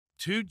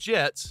Two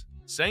jets,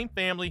 same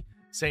family,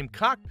 same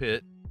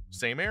cockpit,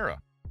 same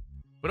era.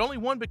 But only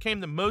one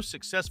became the most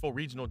successful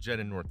regional jet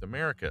in North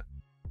America.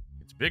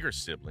 Its bigger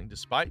sibling,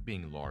 despite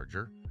being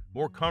larger,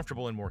 more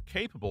comfortable, and more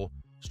capable,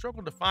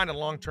 struggled to find a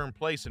long-term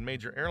place in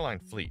major airline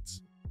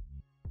fleets.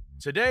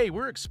 Today,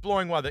 we're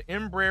exploring why the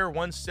Embraer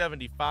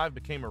 175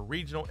 became a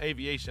regional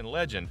aviation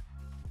legend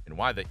and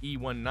why the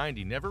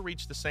E190 never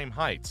reached the same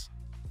heights.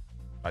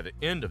 By the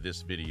end of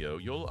this video,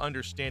 you'll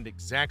understand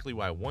exactly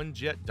why one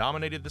jet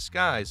dominated the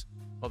skies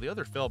while the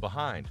other fell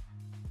behind.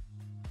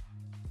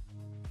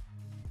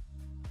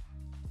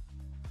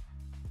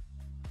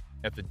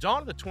 At the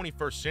dawn of the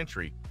 21st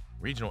century,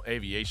 regional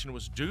aviation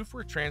was due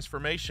for a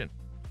transformation.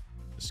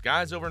 The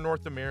skies over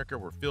North America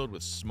were filled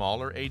with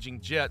smaller, aging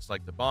jets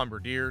like the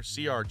Bombardier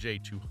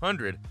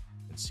CRJ-200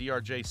 and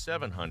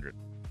CRJ-700,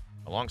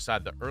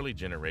 alongside the early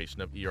generation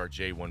of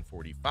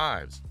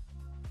ERJ-145s.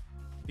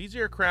 These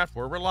aircraft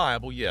were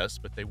reliable, yes,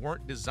 but they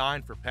weren't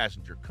designed for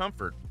passenger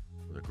comfort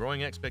or the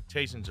growing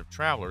expectations of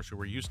travelers who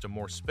were used to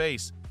more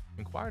space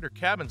and quieter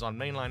cabins on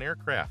mainline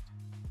aircraft.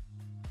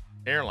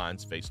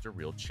 Airlines faced a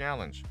real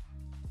challenge: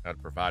 how to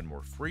provide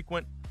more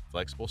frequent,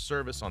 flexible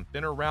service on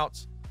thinner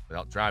routes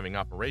without driving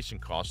operation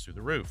costs through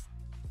the roof.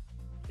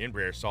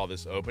 Embraer saw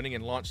this opening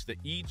and launched the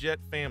E-Jet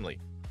family,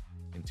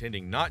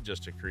 intending not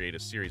just to create a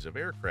series of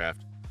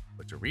aircraft,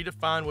 but to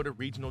redefine what a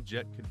regional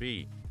jet could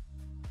be.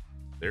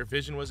 Their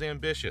vision was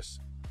ambitious: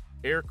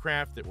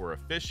 aircraft that were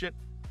efficient,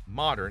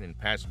 modern, and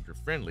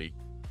passenger-friendly,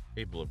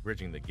 capable of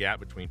bridging the gap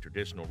between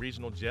traditional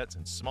regional jets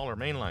and smaller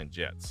mainline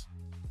jets.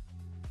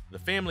 The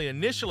family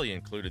initially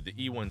included the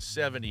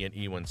E170 and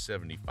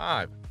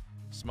E175,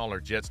 smaller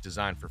jets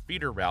designed for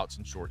feeder routes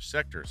and short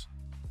sectors,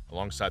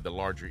 alongside the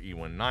larger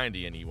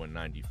E190 and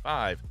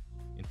E195,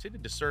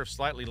 intended to serve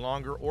slightly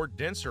longer or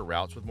denser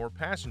routes with more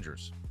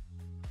passengers.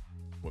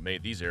 What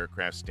made these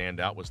aircraft stand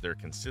out was their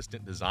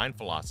consistent design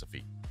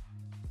philosophy.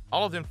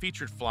 All of them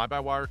featured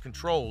fly-by-wire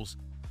controls,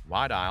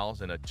 wide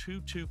aisles, and a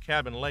 2-2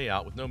 cabin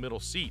layout with no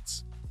middle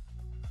seats.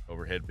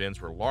 Overhead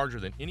bins were larger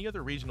than any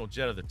other regional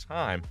jet of the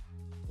time,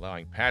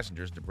 allowing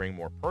passengers to bring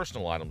more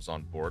personal items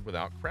on board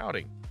without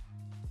crowding.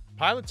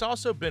 Pilots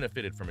also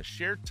benefited from a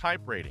shared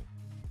type rating,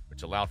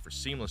 which allowed for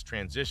seamless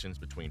transitions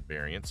between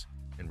variants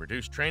and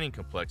reduced training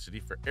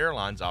complexity for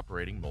airlines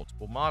operating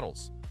multiple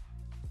models.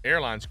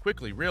 Airlines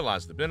quickly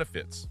realized the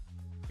benefits.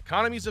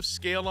 Economies of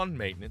scale on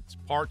maintenance,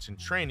 parts, and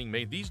training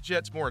made these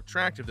jets more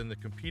attractive than the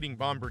competing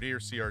Bombardier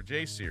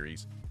CRJ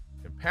series,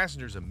 and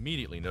passengers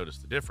immediately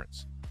noticed the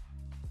difference.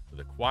 With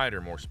a quieter,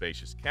 more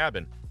spacious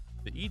cabin,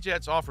 the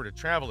E-Jets offered a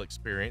travel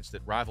experience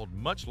that rivaled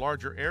much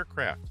larger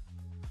aircraft.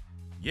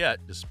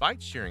 Yet,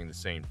 despite sharing the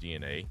same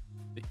DNA,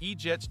 the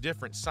E-Jet's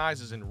different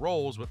sizes and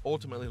roles would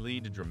ultimately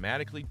lead to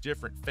dramatically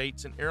different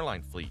fates in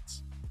airline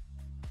fleets.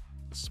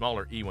 The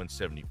smaller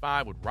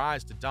E175 would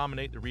rise to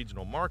dominate the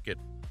regional market,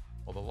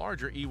 while the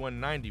larger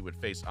E190 would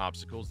face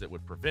obstacles that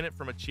would prevent it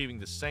from achieving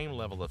the same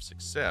level of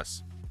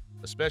success,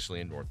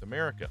 especially in North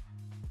America.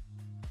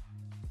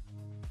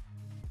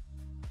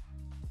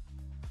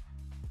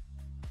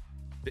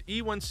 The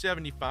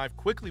E175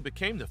 quickly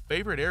became the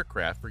favorite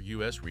aircraft for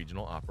U.S.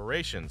 regional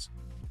operations,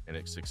 and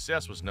its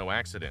success was no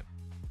accident.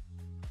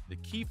 The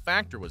key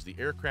factor was the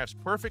aircraft's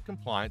perfect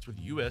compliance with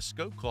U.S.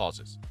 scope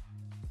clauses.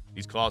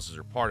 These clauses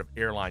are part of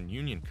airline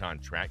union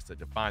contracts that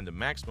define the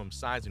maximum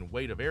size and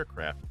weight of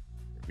aircraft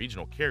that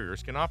regional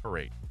carriers can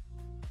operate.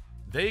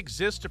 They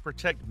exist to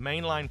protect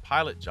mainline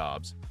pilot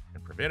jobs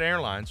and prevent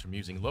airlines from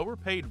using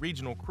lower-paid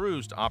regional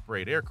crews to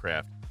operate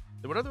aircraft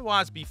that would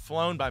otherwise be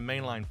flown by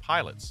mainline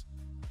pilots.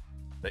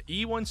 The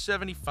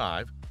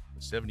E175,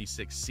 with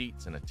 76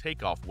 seats and a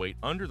takeoff weight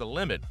under the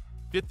limit,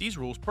 fit these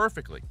rules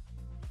perfectly.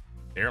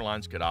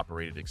 Airlines could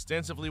operate it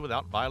extensively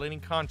without violating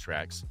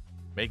contracts,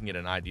 making it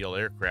an ideal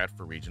aircraft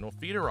for regional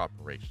feeder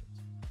operations.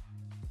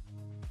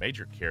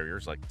 Major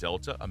carriers like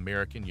Delta,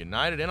 American,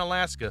 United, and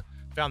Alaska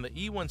found the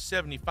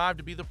E175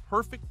 to be the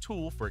perfect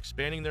tool for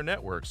expanding their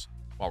networks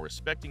while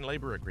respecting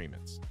labor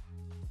agreements.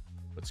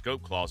 But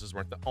scope clauses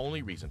weren't the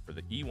only reason for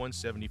the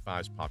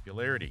E175's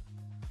popularity.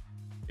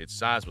 Its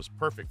size was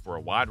perfect for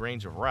a wide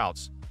range of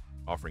routes,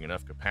 offering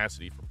enough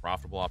capacity for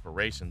profitable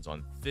operations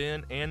on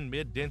thin and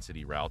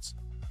mid-density routes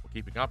while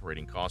keeping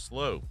operating costs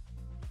low.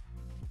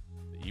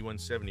 The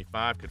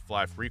E175 could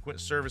fly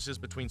frequent services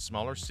between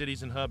smaller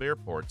cities and hub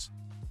airports,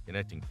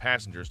 connecting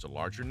passengers to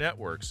larger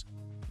networks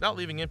without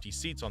leaving empty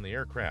seats on the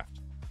aircraft.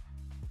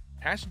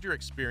 Passenger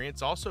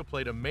experience also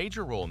played a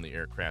major role in the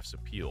aircraft's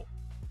appeal.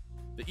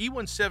 The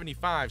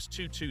E175's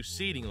 2-2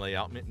 seating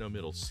layout meant no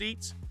middle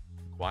seats,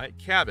 a quiet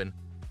cabin,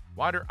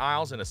 wider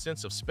aisles, and a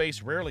sense of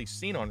space rarely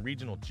seen on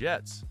regional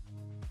jets.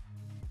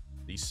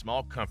 These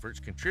small comforts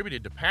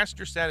contributed to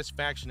passenger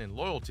satisfaction and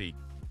loyalty,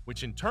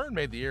 which in turn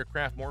made the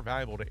aircraft more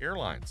valuable to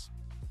airlines.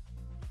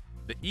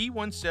 The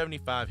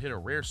E175 hit a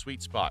rare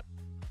sweet spot.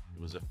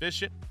 It was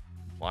efficient,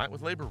 compliant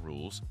with labor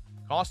rules,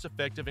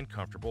 cost-effective, and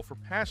comfortable for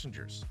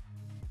passengers.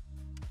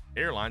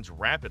 Airlines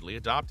rapidly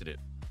adopted it.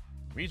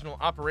 Regional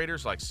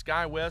operators like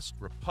SkyWest,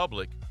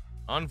 Republic,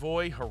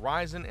 Envoy,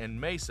 Horizon, and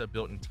Mesa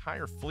built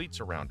entire fleets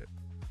around it.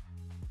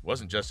 It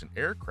wasn't just an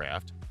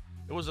aircraft,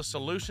 it was a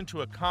solution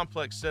to a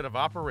complex set of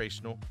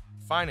operational,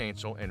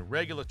 financial, and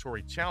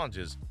regulatory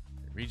challenges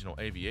that regional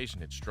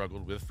aviation had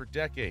struggled with for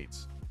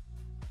decades.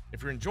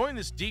 If you're enjoying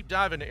this deep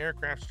dive into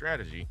aircraft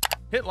strategy,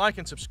 hit like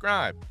and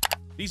subscribe.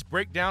 These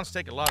breakdowns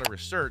take a lot of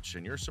research,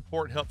 and your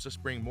support helps us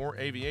bring more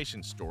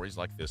aviation stories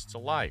like this to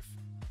life.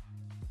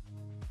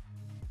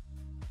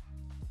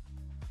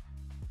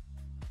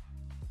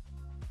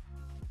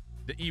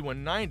 The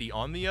E190,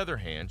 on the other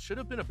hand, should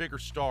have been a bigger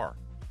star.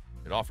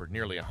 It offered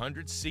nearly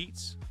 100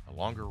 seats, a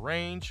longer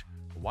range,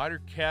 a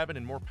wider cabin,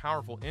 and more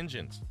powerful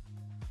engines.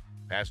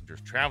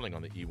 Passengers traveling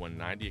on the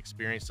E190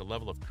 experienced a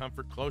level of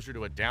comfort closer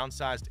to a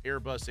downsized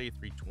Airbus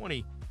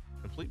A320,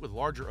 complete with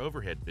larger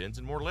overhead bins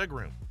and more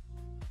legroom.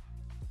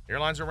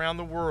 Airlines around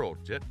the world,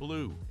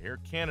 JetBlue, Air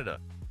Canada,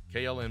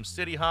 KLM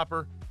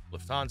Cityhopper,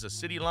 Lufthansa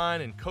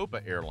CityLine, and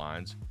Copa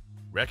Airlines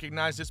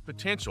recognized its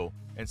potential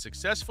and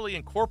successfully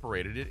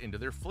incorporated it into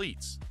their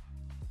fleets.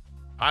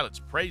 Pilots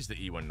praised the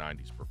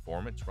E190's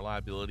performance,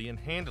 reliability, and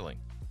handling.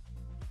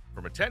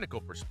 From a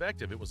technical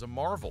perspective, it was a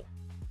marvel,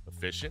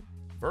 efficient,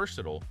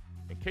 versatile,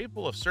 and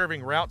capable of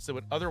serving routes that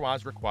would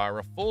otherwise require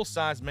a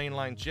full-size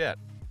mainline jet.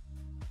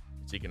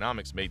 Its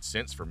economics made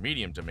sense for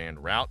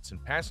medium-demand routes,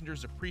 and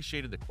passengers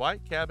appreciated the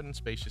quiet cabin and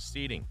spacious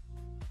seating.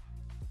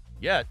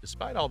 Yet,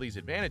 despite all these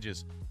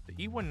advantages, the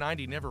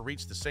E190 never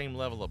reached the same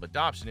level of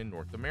adoption in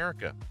North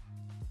America.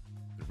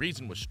 The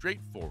reason was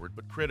straightforward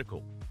but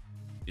critical.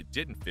 It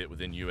didn't fit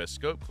within U.S.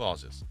 scope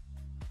clauses.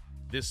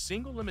 This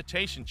single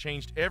limitation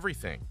changed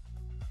everything.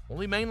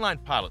 Only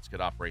mainline pilots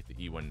could operate the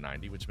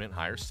E190, which meant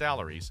higher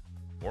salaries,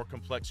 more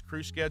complex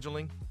crew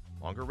scheduling,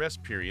 longer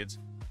rest periods,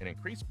 and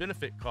increased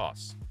benefit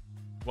costs.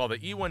 While the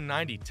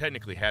E190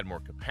 technically had more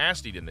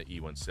capacity than the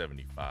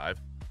E175,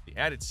 the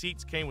added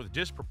seats came with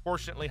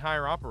disproportionately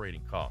higher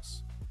operating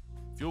costs.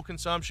 Fuel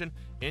consumption,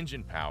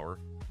 engine power,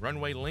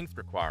 runway length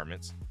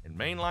requirements, and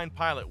mainline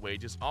pilot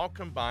wages all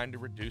combined to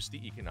reduce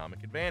the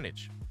economic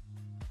advantage.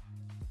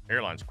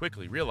 Airlines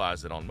quickly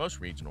realized that on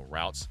most regional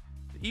routes,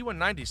 the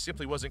E190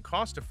 simply wasn't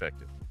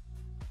cost-effective.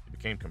 It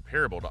became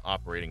comparable to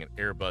operating an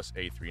Airbus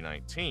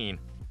A319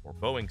 or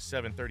Boeing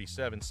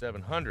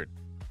 737-700,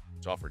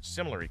 which offered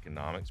similar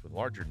economics with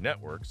larger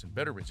networks and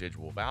better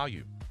residual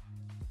value.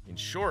 In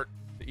short,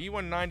 the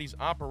E190's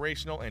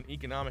operational and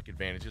economic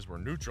advantages were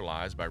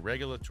neutralized by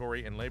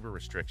regulatory and labor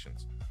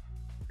restrictions,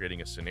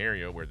 creating a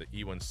scenario where the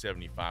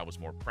E175 was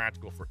more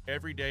practical for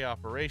everyday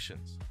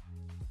operations.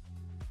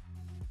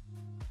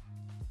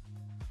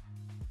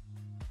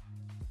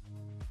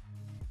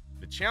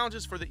 The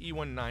challenges for the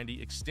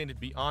E190 extended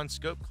beyond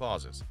scope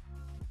clauses.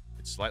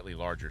 Its slightly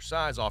larger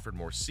size offered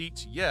more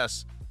seats,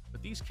 yes,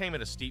 but these came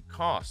at a steep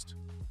cost.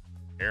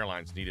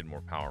 Airlines needed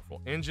more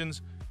powerful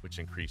engines, which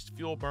increased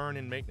fuel burn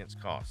and maintenance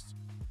costs.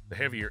 The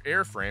heavier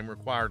airframe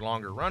required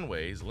longer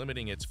runways,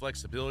 limiting its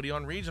flexibility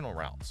on regional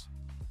routes.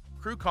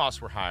 Crew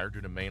costs were higher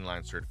due to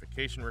mainline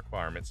certification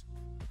requirements,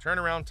 and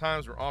turnaround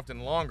times were often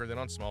longer than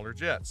on smaller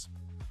jets.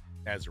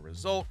 As a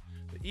result,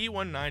 the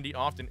E190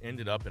 often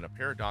ended up in a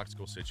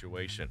paradoxical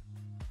situation.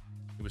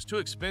 It was too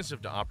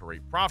expensive to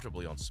operate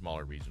profitably on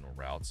smaller regional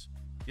routes,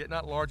 yet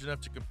not large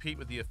enough to compete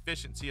with the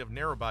efficiency of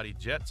narrow-body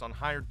jets on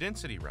higher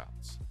density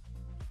routes.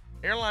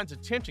 Airlines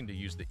attempting to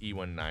use the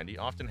E190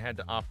 often had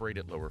to operate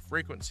at lower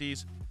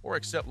frequencies or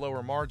accept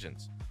lower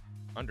margins,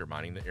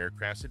 undermining the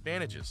aircraft's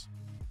advantages.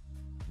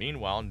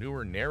 Meanwhile,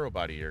 newer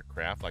narrow-body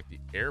aircraft like the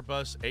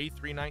Airbus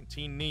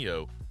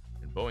A319neo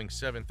and Boeing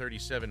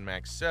 737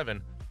 MAX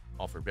 7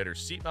 offer better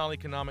seat mile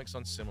economics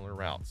on similar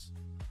routes.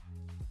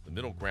 The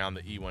middle ground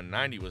the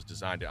E190 was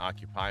designed to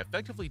occupy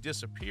effectively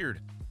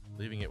disappeared,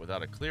 leaving it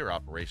without a clear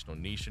operational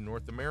niche in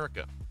North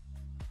America.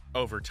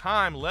 Over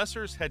time,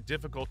 lessors had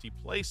difficulty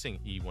placing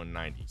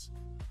E190s.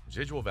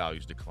 Residual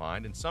values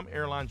declined, and some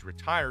airlines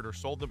retired or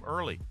sold them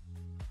early.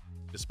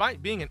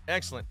 Despite being an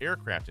excellent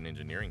aircraft in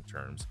engineering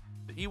terms,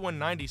 the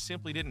E190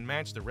 simply didn't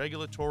match the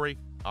regulatory,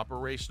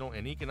 operational,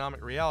 and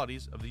economic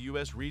realities of the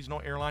U.S.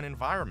 regional airline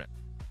environment.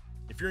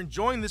 If you're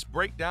enjoying this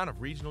breakdown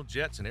of regional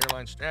jets and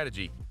airline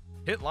strategy,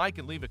 hit like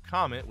and leave a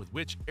comment with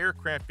which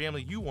aircraft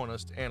family you want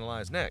us to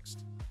analyze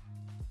next.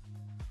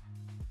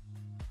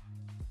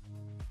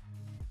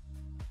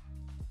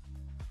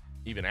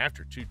 Even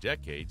after 2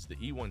 decades, the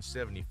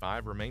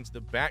E175 remains the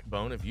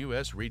backbone of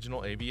U.S.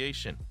 regional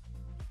aviation.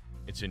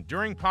 Its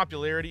enduring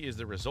popularity is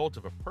the result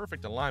of a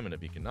perfect alignment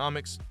of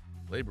economics,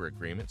 labor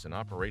agreements, and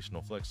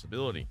operational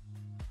flexibility.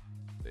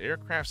 The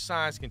aircraft's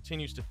size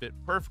continues to fit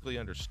perfectly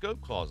under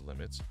scope clause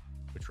limits,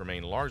 which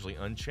remain largely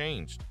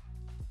unchanged.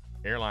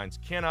 Airlines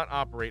cannot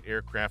operate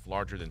aircraft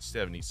larger than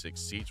 76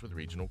 seats with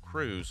regional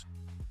crews,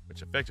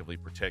 which effectively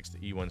protects the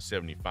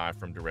E175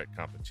 from direct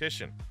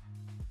competition.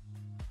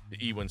 The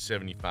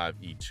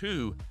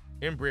E175-E2,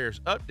 Embraer's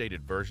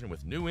updated version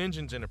with new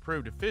engines and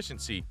improved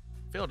efficiency,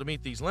 failed to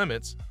meet these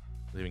limits,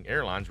 leaving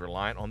airlines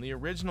reliant on the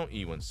original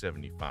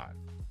E175.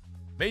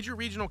 Major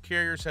regional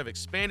carriers have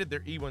expanded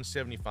their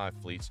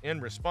E175 fleets in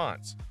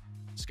response.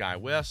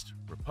 SkyWest,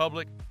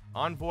 Republic,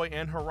 Envoy,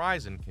 and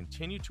Horizon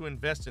continue to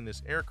invest in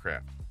this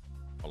aircraft.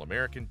 while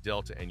American,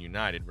 Delta, and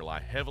United rely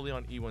heavily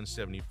on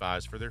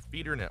E175s for their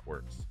feeder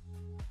networks.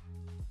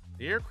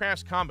 The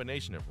aircraft's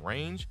combination of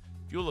range,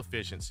 fuel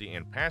efficiency,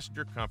 and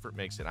passenger comfort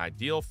makes it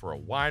ideal for a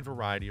wide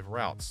variety of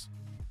routes.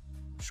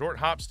 Short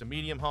hops to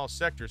medium-haul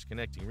sectors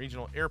connecting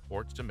regional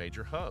airports to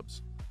major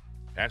hubs.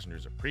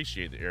 Passengers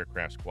appreciate the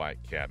aircraft's quiet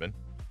cabin,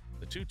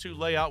 the 2-2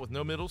 layout with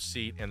no middle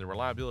seat, and the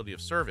reliability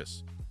of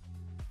service.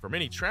 For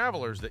many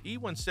travelers, the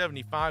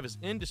E175 is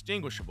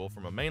indistinguishable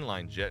from a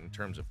mainline jet in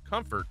terms of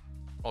comfort,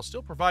 while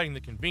still providing the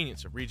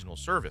convenience of regional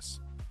service.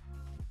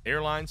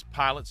 Airlines,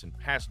 pilots, and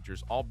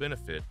passengers all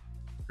benefit,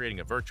 creating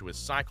a virtuous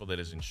cycle that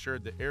has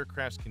ensured the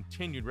aircraft's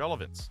continued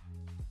relevance.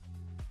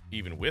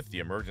 Even with the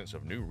emergence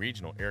of new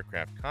regional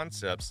aircraft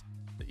concepts,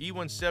 the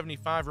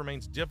E175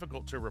 remains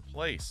difficult to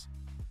replace.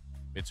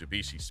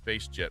 Mitsubishi's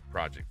SpaceJet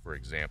project, for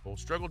example,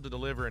 struggled to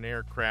deliver an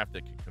aircraft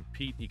that could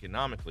compete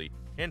economically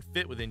and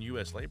fit within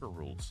U.S. labor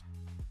rules.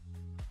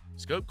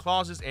 Scope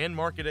clauses and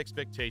market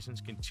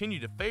expectations continue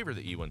to favor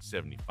the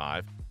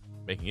E175,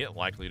 making it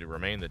likely to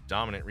remain the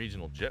dominant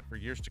regional jet for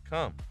years to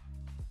come.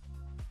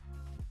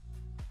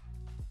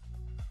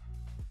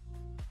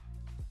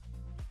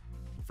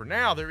 For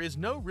now, there is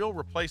no real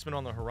replacement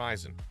on the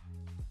horizon.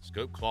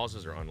 Scope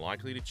clauses are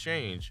unlikely to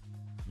change,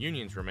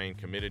 unions remain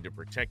committed to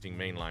protecting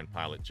mainline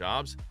pilot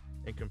jobs,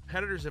 and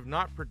competitors have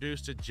not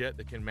produced a jet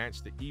that can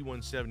match the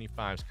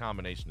E175's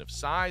combination of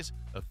size,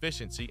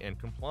 efficiency, and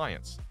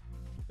compliance.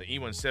 The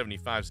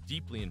E175 is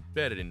deeply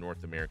embedded in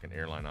North American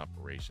airline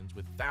operations,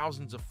 with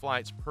thousands of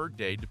flights per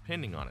day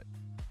depending on it.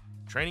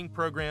 Training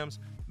programs,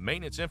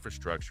 maintenance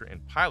infrastructure,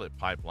 and pilot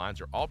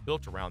pipelines are all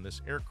built around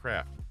this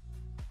aircraft.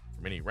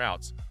 For many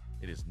routes,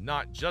 it is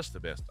not just the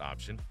best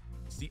option,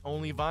 it's the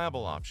only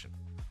viable option.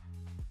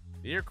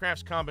 The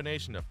aircraft's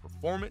combination of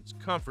performance,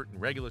 comfort, and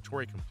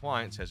regulatory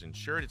compliance has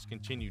ensured its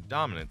continued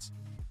dominance,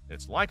 and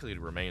it's likely to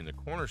remain the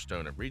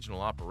cornerstone of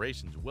regional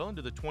operations well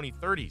into the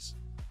 2030s.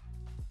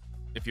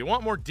 If you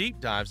want more deep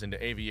dives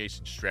into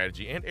aviation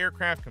strategy and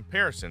aircraft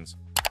comparisons,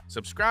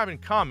 subscribe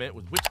and comment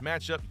with which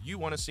matchup you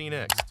want to see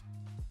next.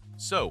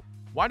 So,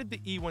 why did the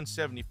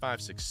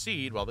E175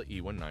 succeed while the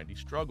E190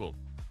 struggled?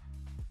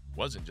 It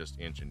wasn't just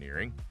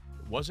engineering,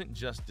 it wasn't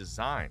just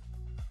design,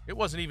 it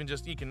wasn't even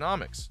just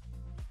economics.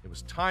 It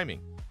was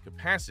timing,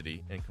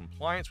 capacity, and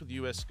compliance with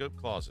U.S. scope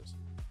clauses.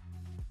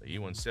 The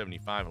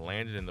E175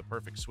 landed in the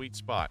perfect sweet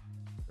spot,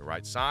 the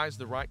right size,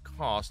 the right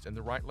cost, and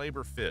the right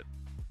labor fit.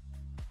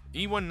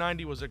 The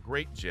E190 was a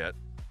great jet,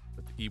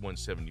 but the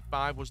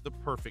E175 was the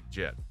perfect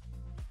jet.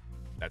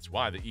 That's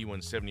why the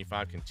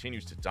E175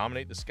 continues to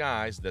dominate the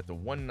skies that the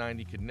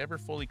 190 could never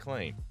fully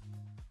claim.